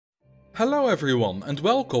Hello everyone and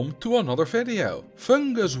welcome to another video.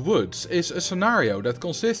 Fungus Woods is a scenario that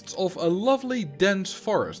consists of a lovely dense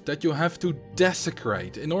forest that you have to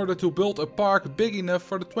desecrate in order to build a park big enough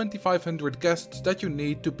for the 2500 guests that you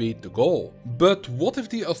need to beat the goal. But what if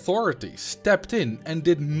the authorities stepped in and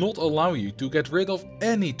did not allow you to get rid of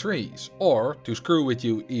any trees, or, to screw with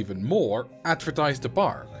you even more, advertise the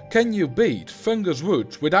park? Can you beat Fungus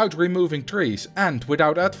Woods without removing trees and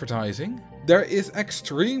without advertising? There is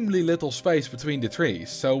extremely little space between the trees,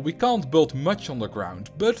 so we can't build much on the ground,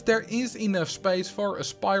 but there is enough space for a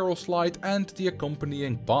spiral slide and the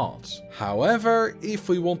accompanying paths. However, if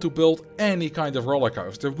we want to build any kind of roller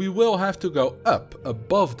coaster, we will have to go up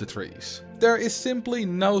above the trees. There is simply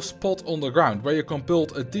no spot on the ground where you can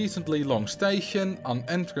build a decently long station, an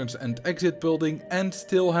entrance and exit building and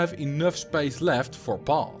still have enough space left for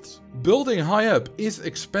paths. Building high up is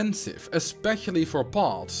expensive, especially for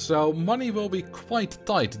paths, so money will be quite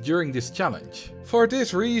tight during this challenge. For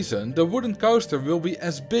this reason, the wooden coaster will be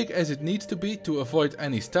as big as it needs to be to avoid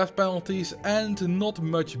any stat penalties and not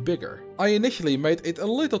much bigger. I initially made it a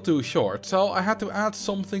little too short, so I had to add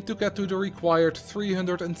something to get to the required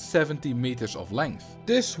 370 meters of length.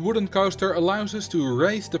 This wooden coaster allows us to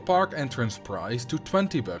raise the park entrance price to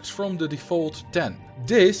 20 bucks from the default 10.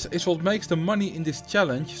 This is what makes the money in this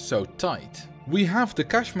challenge so tight. We have the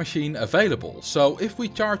cash machine available, so if we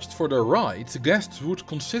charged for the ride, guests would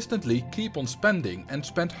consistently keep on spending and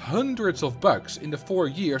spend hundreds of bucks in the 4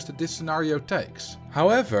 years that this scenario takes.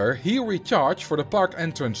 However, here we charge for the park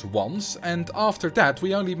entrance once, and after that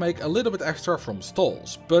we only make a little bit extra from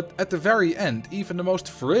stalls. But at the very end, even the most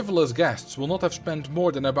frivolous guests will not have spent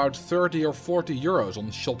more than about 30 or 40 euros on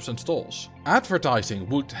shops and stalls. Advertising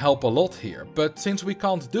would help a lot here, but since we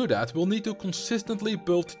can't do that, we'll need to consistently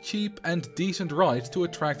build cheap and decent rides to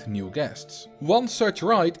attract new guests. One such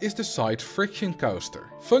ride is the side friction coaster.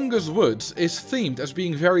 Fungus Woods is themed as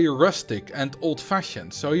being very rustic and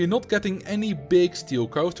old-fashioned, so you're not getting any big steel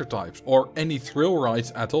coaster types or any thrill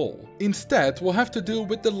rides at all. Instead, we'll have to do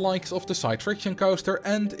with the likes of the side friction coaster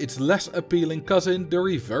and its less appealing cousin, the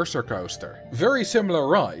reverser coaster. Very similar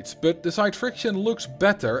rides, but the side friction looks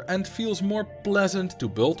better and feels more pleasant to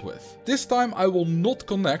build with. This time I will not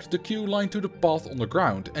connect the queue line to the path on the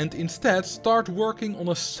ground and instead start working on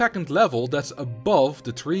a second level that's above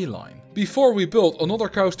the tree line. Before we build another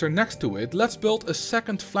coaster next to it, let's build a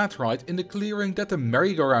second flat ride in the clearing that the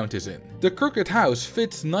merry-go-round is in. The crooked house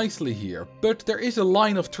fits nicely here, but there is a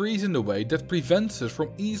line of trees in the way that prevents us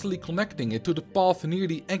from easily connecting it to the path near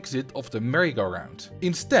the exit of the merry-go-round.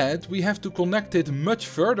 Instead, we have to connect it much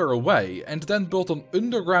further away and then build an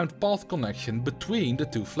underground path connection between the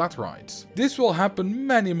two flat rides. This will happen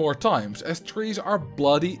many more times as trees are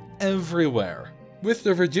bloody everywhere. With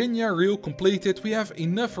the Virginia reel completed, we have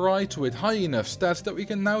enough rides with high enough stats that we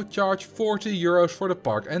can now charge 40 euros for the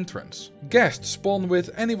park entrance. Guests spawn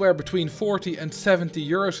with anywhere between 40 and 70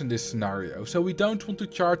 euros in this scenario, so we don't want to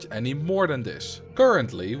charge any more than this.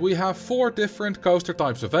 Currently, we have 4 different coaster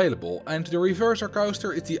types available, and the reverser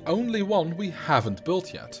coaster is the only one we haven't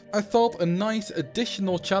built yet. I thought a nice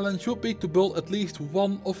additional challenge would be to build at least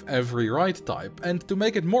one of every ride type, and to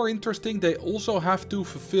make it more interesting they also have to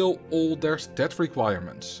fulfill all their stat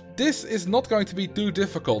requirements. This is not going to be too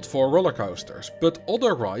difficult for roller coasters, but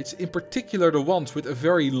other rides, in particular the ones with a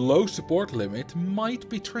very low support limit, might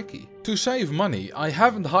be tricky. To save money, I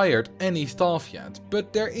haven't hired any staff yet,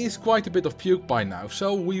 but there is quite a bit of puke by now,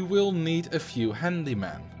 so we will need a few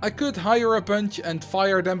handymen. I could hire a bunch and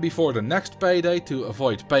fire them before the next payday to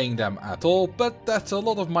avoid paying them at all, but that's a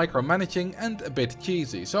lot of micromanaging and a bit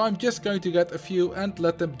cheesy, so I'm just going to get a few and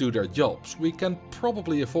let them do their jobs. We can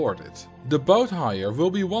probably afford it. The boat hire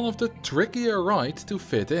will be one of the trickier rides to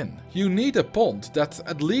fit in. You need a pond that's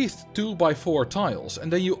at least 2 by 4 tiles,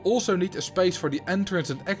 and then you also need a space for the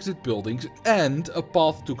entrance and exit buildings and a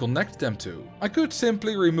path to connect them to. I could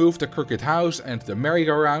simply remove the crooked house and the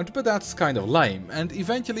merry-go-round, but that's kind of lame, and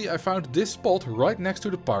eventually I found this spot right next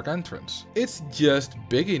to the park entrance. It's just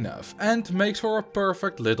big enough and makes for a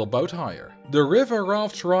perfect little boat hire. The river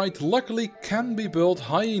rafts ride luckily can be built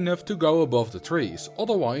high enough to go above the trees,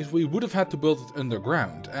 otherwise we would have had to build it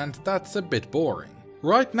underground, and that's a bit boring.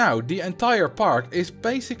 Right now the entire park is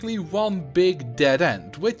basically one big dead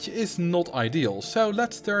end, which is not ideal, so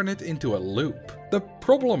let's turn it into a loop. The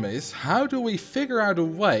problem is, how do we figure out a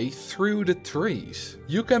way through the trees?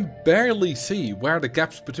 You can barely see where the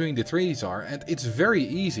gaps between the trees are and it's very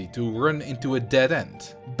easy to run into a dead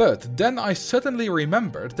end. But then I suddenly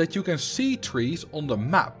remembered that you can see trees on the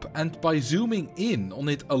map, and by zooming in on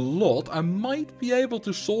it a lot I might be able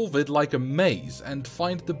to solve it like a maze and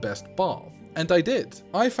find the best path. And I did.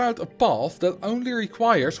 I found a path that only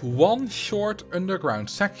requires one short underground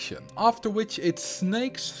section, after which it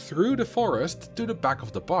snakes through the forest to the back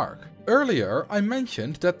of the park. Earlier I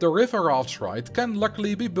mentioned that the river rafts ride can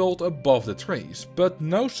luckily be built above the trees, but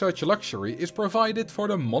no such luxury is provided for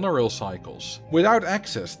the monorail cycles. Without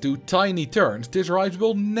access to tiny turns, this ride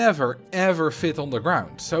will never ever fit on the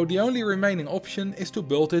ground, so the only remaining option is to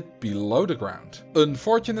build it below the ground.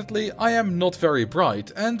 Unfortunately, I am not very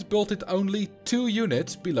bright and built it only 2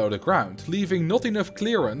 units below the ground, leaving not enough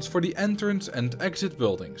clearance for the entrance and exit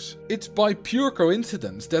buildings. It's by pure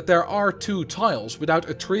coincidence that there are 2 tiles without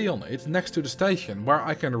a tree on it next to the station where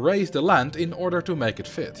I can raise the land in order to make it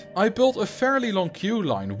fit. I built a fairly long queue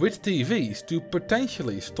line with TVs to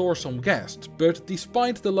potentially store some guests, but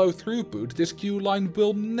despite the low throughput, this queue line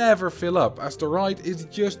will never fill up as the ride is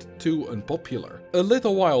just too unpopular. A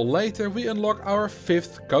little while later we unlock our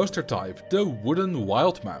 5th coaster type, the wooden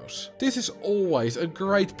wild mouse. This is always a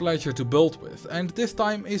great pleasure to build with, and this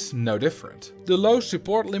time is no different. The low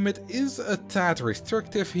support limit is a tad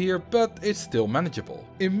restrictive here, but it's still manageable.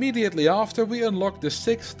 Immediately after we unlock the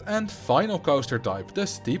 6th and final coaster type, the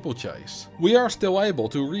steeplechase. We are still able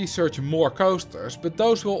to research more coasters, but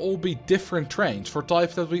those will all be different trains for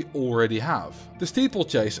types that we already have. The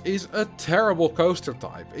steeplechase is a terrible coaster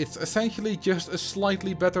type. It's essentially just a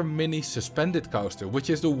slightly better mini suspended coaster, which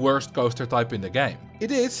is the worst coaster type in the game.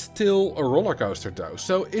 It is still a roller coaster though,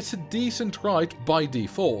 so it's a decent ride by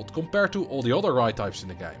default compared to all the other ride types in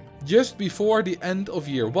the game. Just before the end of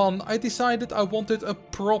year 1, I decided I wanted a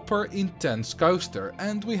proper intense coaster,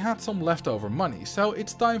 and we had some leftover money, so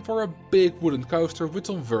it's time for a big wooden coaster with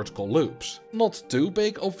some vertical loops. Not too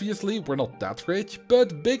big obviously, we're not that rich,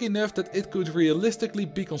 but big enough that it could realistically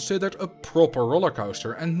be considered a proper roller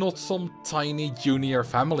coaster and not some tiny junior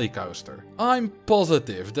family coaster. I'm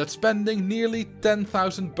positive that spending nearly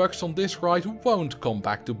 10,000 bucks on this ride won't come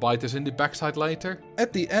back to bite us in the backside later.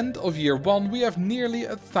 At the end of year 1 we have nearly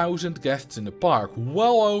 1,000 guests in the park,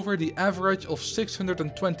 well over the average of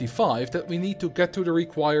 625 that we need to get to the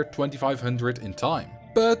required 2,500 in time.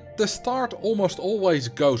 But the start almost always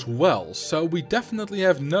goes well, so we definitely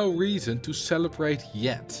have no reason to celebrate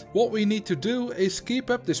yet. What we need to do is keep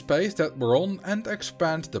up the pace that we're on and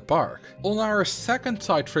expand the park. On our 2nd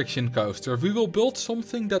side friction coaster we will build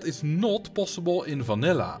something that is not possible in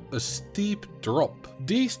vanilla, a steep drop.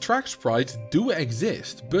 These track sprites do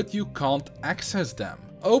exist, but you can't access them.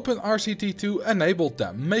 OpenRCT2 enabled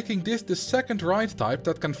them, making this the 2nd ride type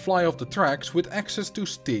that can fly off the tracks with access to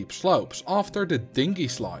steep slopes, after the dinghy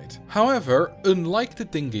slide. However, unlike the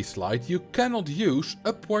dinghy slide, you cannot use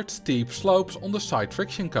upward steep slopes on the side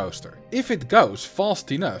friction coaster. If it goes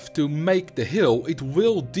fast enough to make the hill, it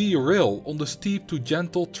will derail on the steep to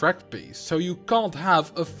gentle track piece, so you can't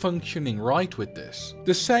have a functioning ride with this.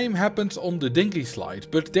 The same happens on the dinghy slide,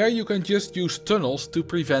 but there you can just use tunnels to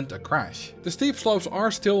prevent a crash. The steep slopes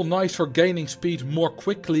are still nice for gaining speed more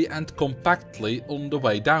quickly and compactly on the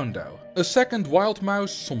way down though. A 2nd wild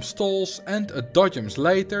mouse, some stalls and a dodgems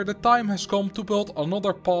later, the time has come to build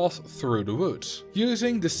another path through the woods.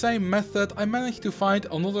 Using the same method I managed to find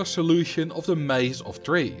another solution of the maze of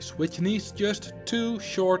trees, which needs just 2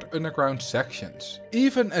 short underground sections.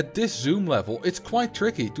 Even at this zoom level it's quite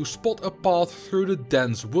tricky to spot a path through the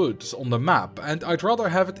dense woods on the map, and I'd rather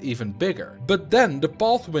have it even bigger. But then the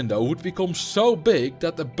path window would become so big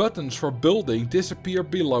that the buttons for building disappear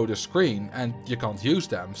below the screen and you can't use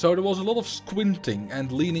them, so there was a lot of squinting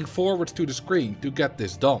and leaning forward to the screen to get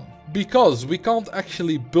this done. Because we can't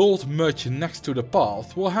actually build much next to the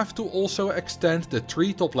path, we'll have to also extend the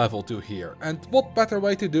treetop level to here, and what better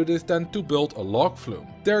way to do this than to build a log flume.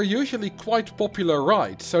 They're usually quite popular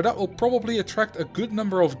rides, so that will probably attract a good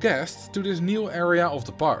number of guests to this new area of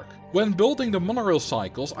the park. When building the monorail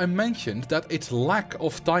cycles, I mentioned that its lack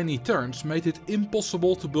of tiny turns made it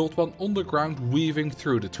impossible to build one on the ground weaving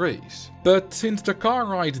through the trees. But since the car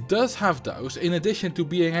ride does have those, in addition to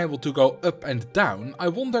being able to go up and down, I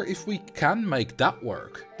wonder if we can make that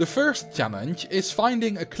work. The first challenge is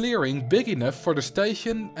finding a clearing big enough for the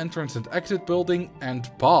station, entrance and exit building and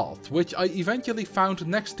path, which I eventually found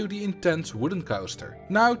next to the intense wooden coaster.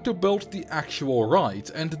 Now to build the actual ride,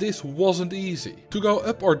 and this wasn't easy. To go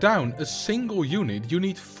up or down a single unit you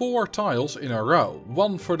need 4 tiles in a row,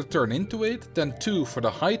 1 for the turn into it, then 2 for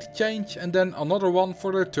the height change and then another one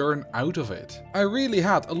for the turn out of it. I really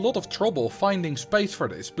had a lot of trouble finding space for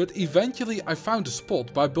this, but eventually I found a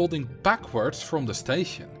spot by building backwards from the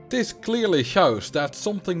station. This clearly shows that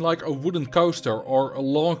something like a wooden coaster or a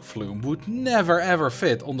log flume would never ever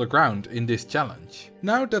fit on the ground in this challenge.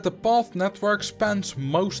 Now that the path network spans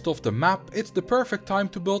most of the map, it's the perfect time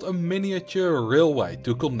to build a miniature railway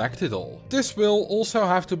to connect it all. This will also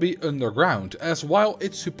have to be underground, as while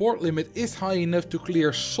its support limit is high enough to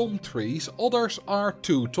clear some trees, others are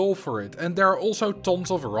too tall for it, and there are also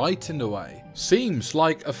tons of rides in the way. Seems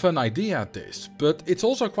like a fun idea this, but it's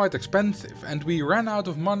also quite expensive and we ran out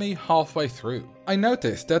of money halfway through. I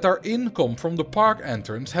noticed that our income from the park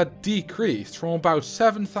entrance had decreased from about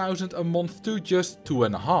 7,000 a month to just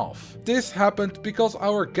 2.5. This happened because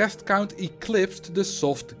our guest count eclipsed the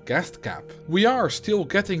soft guest cap. We are still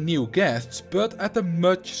getting new guests, but at a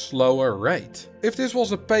much slower rate. If this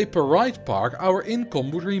was a pay-per-ride park, our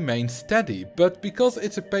income would remain steady, but because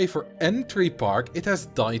it's a pay-for-entry park, it has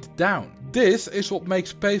died down. This is what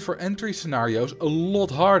makes pay-for-entry scenarios a lot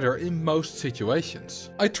harder in most situations.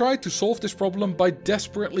 I tried to solve this problem by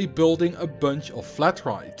desperately building a bunch of flat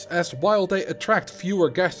rides, as while they attract fewer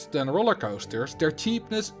guests than roller coasters, their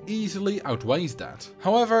cheapness easily outweighs that.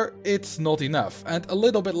 However, it's not enough, and a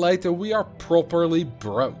little bit later we are properly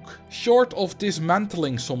broke. Short of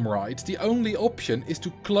dismantling some rides, the only option is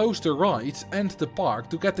to close the rides and the park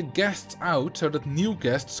to get the guests out so that new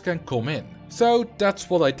guests can come in. So that's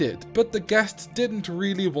what I did, but the guests didn't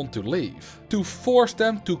really want to leave. To force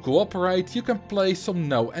them to cooperate, you can place some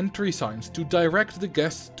no entry signs to direct the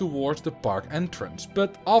guests towards the park entrance,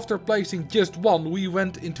 but after placing just one we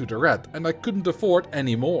went into the red and I couldn't afford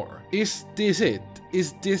any more. Is this it?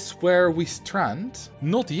 Is this where we strand?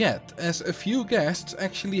 Not yet, as a few guests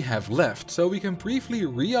actually have left, so we can briefly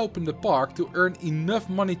reopen the park to earn enough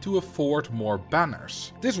money to afford more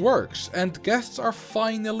banners. This works, and guests are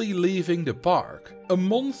finally leaving the park. A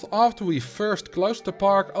month after we first closed the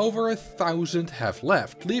park, over 1,000 have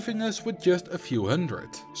left, leaving us with just a few hundred.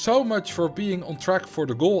 So much for being on track for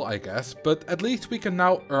the goal, I guess, but at least we can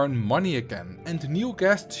now earn money again, and new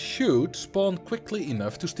guests should spawn quickly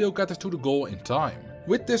enough to still get us to the goal in time.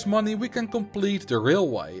 With this money we can complete the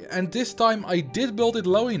railway, and this time I did build it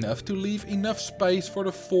low enough to leave enough space for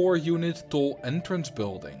the 4-unit tall entrance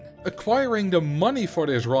building. Acquiring the money for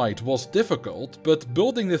this ride was difficult, but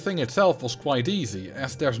building the thing itself was quite easy,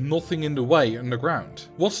 as there's nothing in the way underground.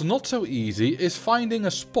 What's not so easy is finding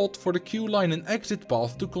a spot for the queue line and exit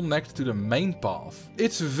path to connect to the main path.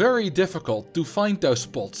 It's very difficult to find those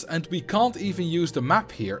spots, and we can't even use the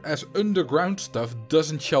map here as underground stuff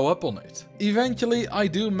doesn't show up on it. Eventually I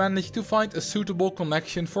do manage to find a suitable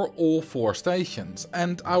connection for all 4 stations,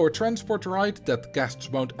 and our transport ride, that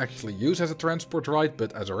guests won't actually use as a transport ride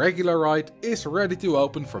but as a regular ride, is ready to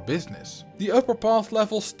open for business. The upper path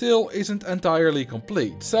level still isn't entirely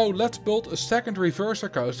complete, so let's build a second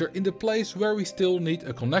reverser coaster in the place where we still need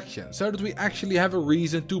a connection, so that we actually have a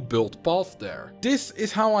reason to build path there. This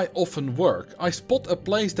is how I often work. I spot a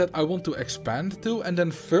place that I want to expand to and then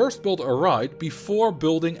first build a ride before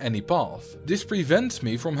building any path. This prevents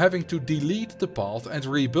me from having to delete the path and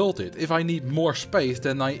rebuild it if I need more space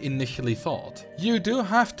than I initially thought. You do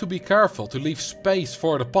have to be careful to leave space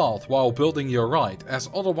for the path while building your ride, as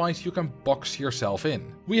otherwise you can box yourself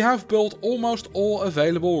in. We have built almost all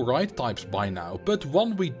available ride types by now, but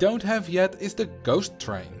one we don't have yet is the ghost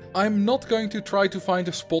train. I'm not going to try to find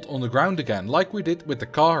a spot on the ground again like we did with the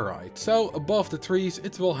car ride, so above the trees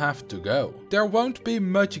it will have to go. There won't be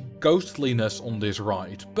much ghostliness on this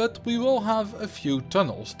ride, but we will have a few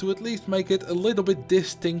tunnels to at least make it a little bit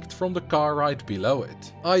distinct from the car ride below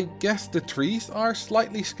it. I guess the trees are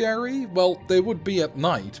slightly scary? Well, they would be at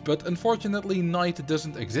night, but unfortunately night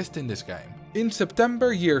doesn't exist in this game. In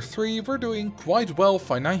September year 3 we're doing quite well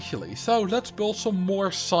financially, so let's build some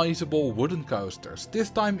more sizable wooden coasters, this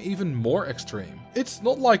time even more extreme. It's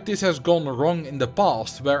not like this has gone wrong in the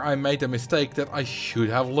past where I made a mistake that I should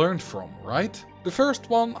have learned from, right? The first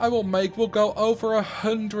one I will make will go over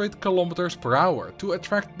 100 km per hour to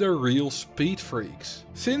attract the real speed freaks.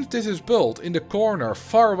 Since this is built in the corner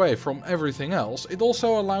far away from everything else, it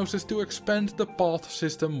also allows us to expand the path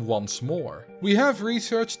system once more. We have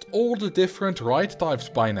researched all the different ride types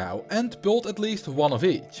by now and built at least one of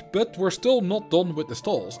each, but we're still not done with the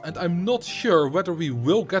stalls, and I'm not sure whether we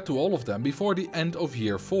will get to all of them before the end of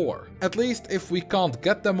year 4. At least if we can't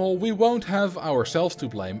get them all, we won't have ourselves to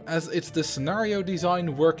blame, as it's the scenario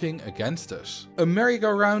design working against us. A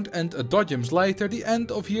merry-go-round and a dodgems later, the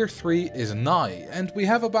end of year 3 is nigh, and we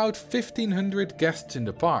have about 1500 guests in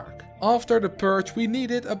the park. After the purge we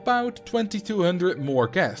needed about 2200 more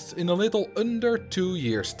guests in a little under 2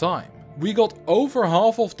 years time. We got over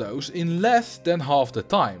half of those in less than half the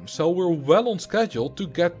time, so we're well on schedule to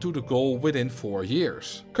get to the goal within 4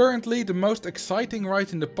 years. Currently the most exciting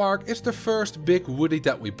ride in the park is the first big woody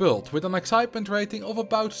that we built, with an excitement rating of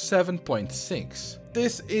about 7.6.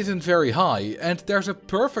 This isn't very high, and there's a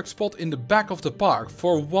perfect spot in the back of the park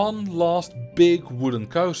for one last big wooden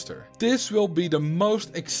coaster. This will be the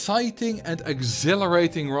most exciting and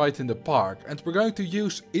exhilarating ride in the park, and we're going to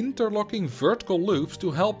use interlocking vertical loops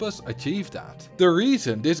to help us achieve that. The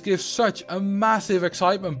reason this gives such a massive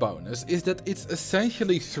excitement bonus is that it's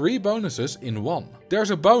essentially 3 bonuses in one.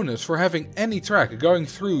 There's a bonus for having any track going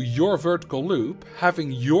through your vertical loop,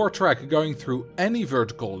 having your track going through any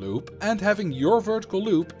vertical loop, and having your vertical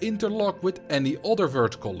loop interlock with any other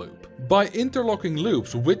vertical loop. By interlocking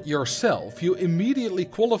loops with yourself, you immediately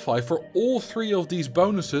qualify for all 3 of these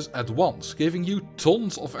bonuses at once, giving you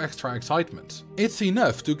tons of extra excitement. It's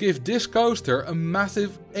enough to give this coaster a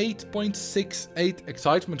massive 8.68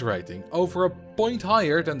 excitement rating, over a point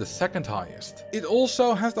higher than the second highest. It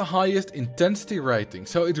also has the highest intensity rating,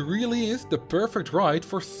 so it really is the perfect ride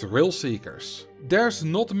for thrill seekers. There's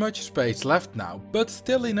not much space left now, but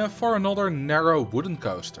still enough for another narrow wooden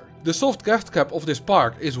coaster. The soft guest cap of this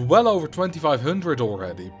park is well over 2500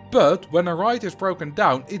 already, but when a ride is broken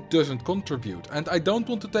down it doesn't contribute, and I don't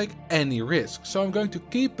want to take any risk, so I'm going to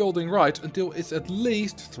keep building rides until it's at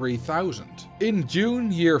least 3000. In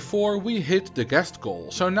June year 4 we hit the guest goal,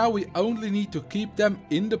 so now we only need to keep them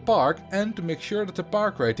in the park and to make sure that the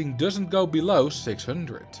park rating doesn't go below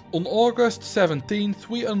 600. On August 17th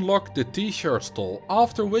we unlocked the t-shirt stall,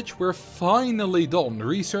 after which we're finally done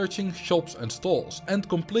researching shops and stalls and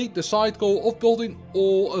complete the side goal of building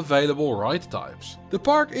all available ride types. The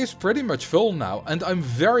park is pretty much full now, and I'm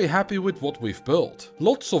very happy with what we've built.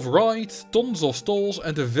 Lots of rides, tons of stalls,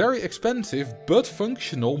 and a very expensive but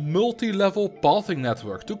functional multi-level pathing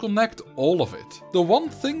network to connect all of it. The one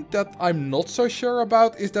thing that I'm not so sure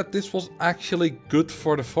about is that this was actually good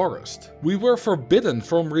for the forest. We were forbidden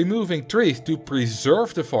from removing trees to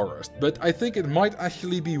preserve the forest, but I think it might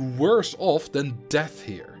actually be worse off than death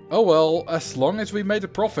here. Oh well, as long as we made a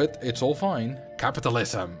profit, it's all fine.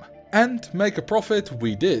 Capitalism. And make a profit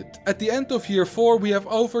we did. At the end of year 4 we have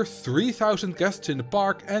over 3000 guests in the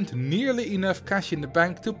park and nearly enough cash in the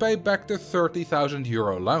bank to pay back the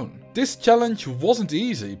 €30,000 loan. This challenge wasn't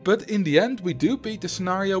easy, but in the end we do beat the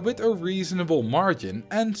scenario with a reasonable margin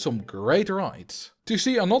and some great rides. To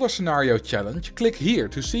see another scenario challenge, click here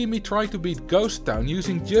to see me try to beat Ghost Town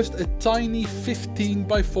using just a tiny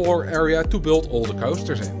 15x4 area to build all the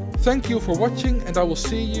coasters in. Thank you for watching, and I will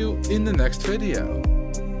see you in the next video.